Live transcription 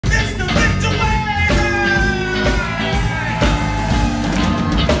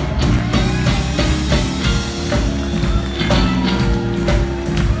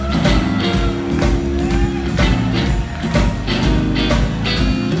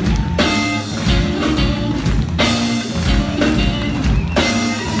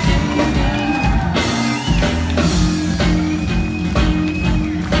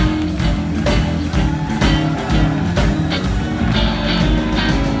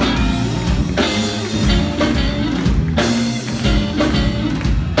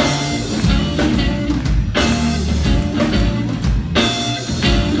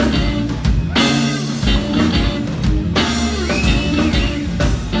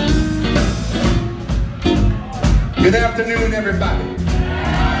Good afternoon, everybody.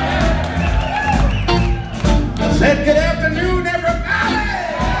 I said good afternoon, everybody.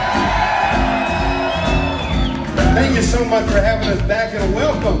 Thank you so much for having us back, and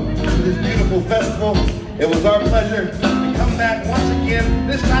welcome to this beautiful festival. It was our pleasure to come back once again.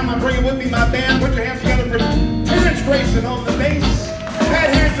 This time I'm bringing with me my band. Put your hands together for Terrence Grayson on the bass, Pat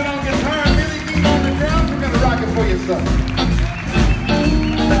Hansen on guitar, and Billy Dean on the drums. We're going to rock it for you, son.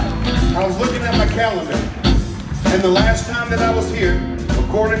 I was looking at my calendar, and the last time that I was here,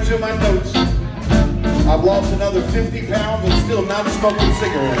 according to my notes, I've lost another 50 pounds and still not smoking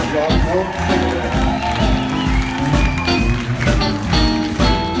cigarettes, y'all. No cigarettes.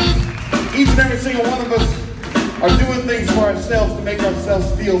 Each and every single one of us are doing things for ourselves to make ourselves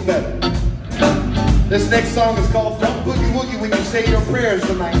feel better. This next song is called Don't Boogie Woogie When You Say Your Prayers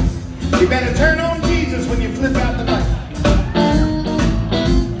Tonight. You better turn on Jesus when you flip out the light.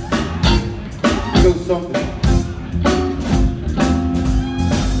 Go something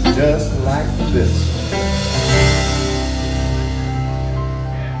just like this.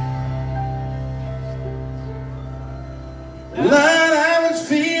 Lord, I was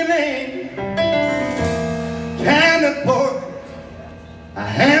feeling kind of poor. I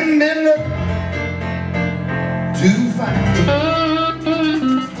hadn't been looking too fine.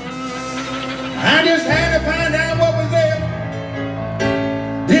 I just had to find out what was there.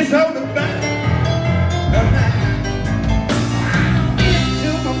 This old about of mine. To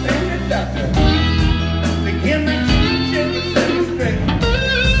my family doctor to get my children set straight.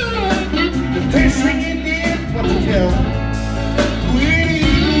 The first thing he did was to tell me we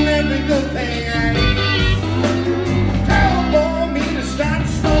eating every good thing I eat. Told for me to stop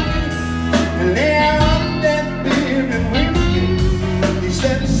smoking and lay out that beer and whiskey. He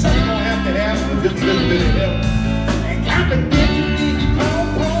said the son don't have to have just a little bit of help. And got to get you these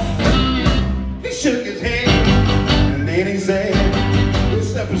pom-poms. He shook his head and then he said,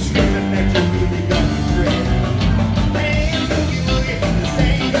 "What's the prescription that you really got to drink? Man, boogie woogie, this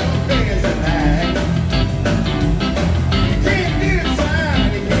ain't no prayers tonight. You can't do it fine,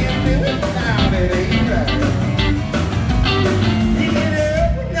 you can't do it now, that ain't right. You get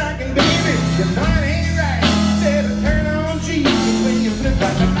up and knocking, baby, your mind ain't right. Said to turn on Jesus when you flip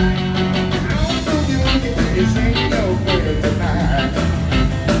out the night. Don't boogie woogie, this ain't no prayers tonight."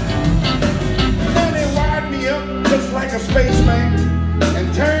 Just like a spaceman,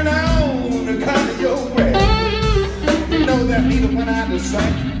 and turn on the cardiograph. You know that needle went out of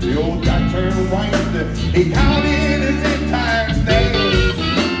sight. The old Dr. Wainwright, he counted his entire stay.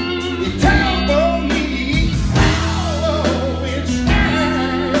 He told me how it's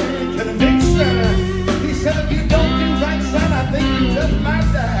time to the big son. He said, if you don't do right, son, I think you just might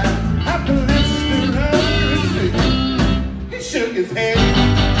die. After listening to the street, he shook his head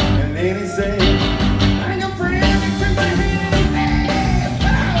and then he said,